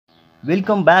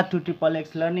Welcome back to Triple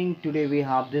X Learning. Today we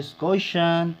have this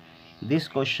question. This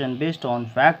question based on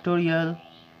factorial.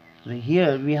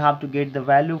 Here we have to get the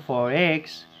value for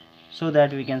x so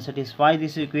that we can satisfy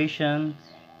this equation.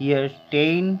 Here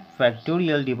 10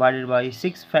 factorial divided by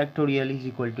 6 factorial is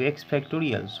equal to x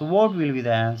factorial. So what will be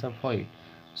the answer for it?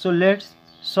 So let's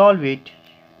solve it.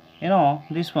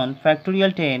 This one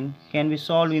factorial 10 can be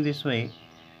solved in this way.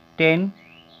 10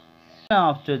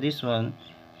 after this one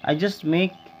I just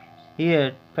make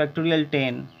here factorial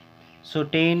 10. So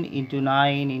 10 into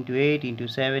 9 into 8 into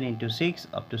 7 into 6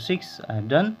 up to 6 I have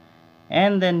done,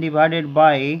 and then divided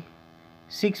by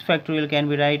 6 factorial can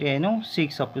be right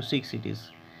 6 up to 6 it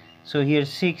is. So here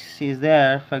 6 is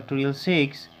there, factorial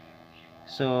 6.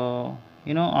 So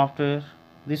after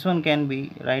this one can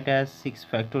be right as 6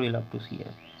 factorial up to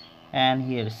here, and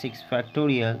here 6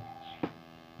 factorial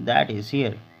that is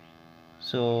here.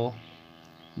 So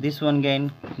this one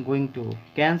again going to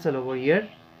cancel over here,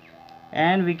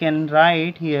 and we can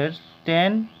write here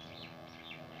 10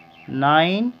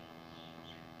 9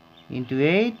 into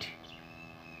 8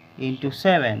 into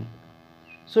 7.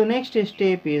 So next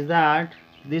step is that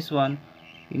this one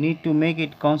you need to make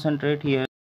it concentrate here.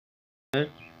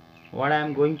 What I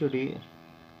am going to do,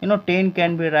 10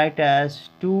 can be write as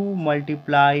 2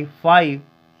 multiply 5,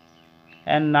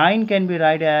 and 9 can be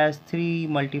write as 3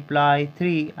 multiply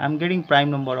 3. I'm getting prime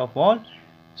number of all.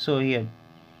 So here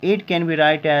 8 can be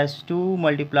write as 2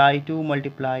 multiply 2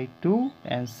 multiply 2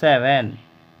 and 7.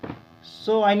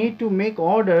 So I need to make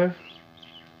order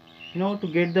to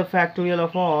get the factorial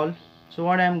of all. So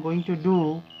what I am going to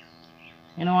do,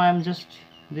 I am just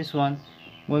this one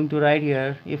going to write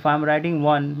here. If I am writing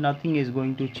 1, nothing is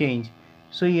going to change.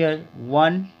 So here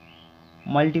 1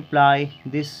 multiply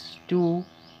this 2,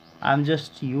 I'm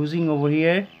just using over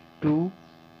here 2,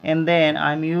 and then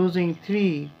I'm using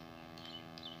 3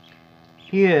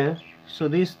 here. So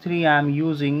this 3 I'm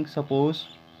using, suppose.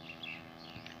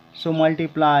 So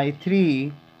multiply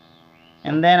 3,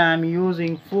 and then I'm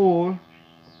using 4.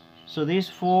 So this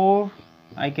 4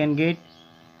 I can get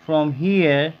from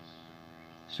here.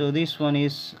 So this one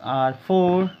is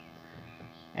R4,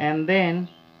 and then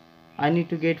I need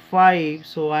to get 5.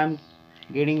 So I'm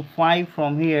getting 5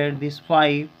 from here, this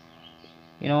 5,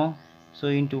 so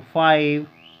into 5,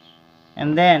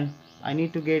 and then I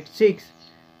need to get 6.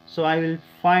 So I will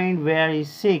find where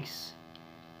is 6.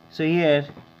 So here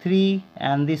 3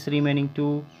 and this remaining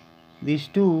 2, these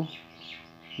 2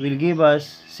 will give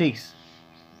us 6.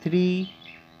 3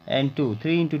 and 2,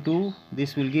 3 into 2,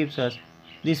 this will give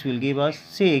us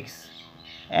 6,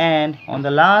 and on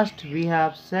the last we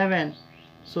have 7.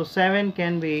 So 7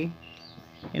 can be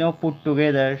put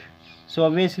together. So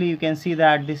obviously you can see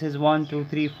that this is 1 2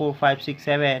 3 4 5 6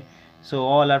 7, so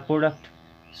all are product.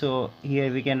 So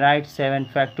here we can write 7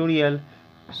 factorial.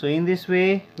 So in this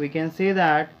way we can say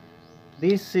that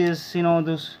this is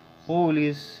this whole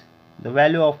is the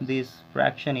value of this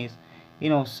fraction is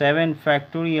 7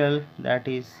 factorial, that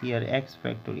is here x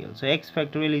factorial. So x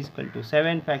factorial is equal to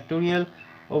 7 factorial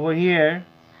over here.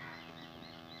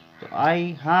 So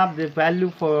I have the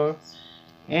value for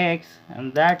x,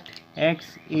 and that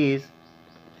x is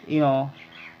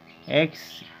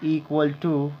x equal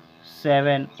to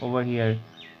 7 over here,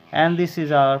 and this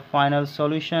is our final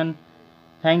solution.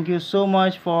 Thank you so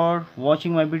much for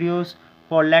watching my videos.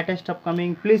 For latest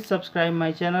upcoming, please subscribe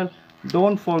my channel.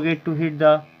 Don't forget to hit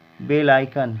the bell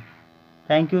icon.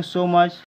 Thank you so much.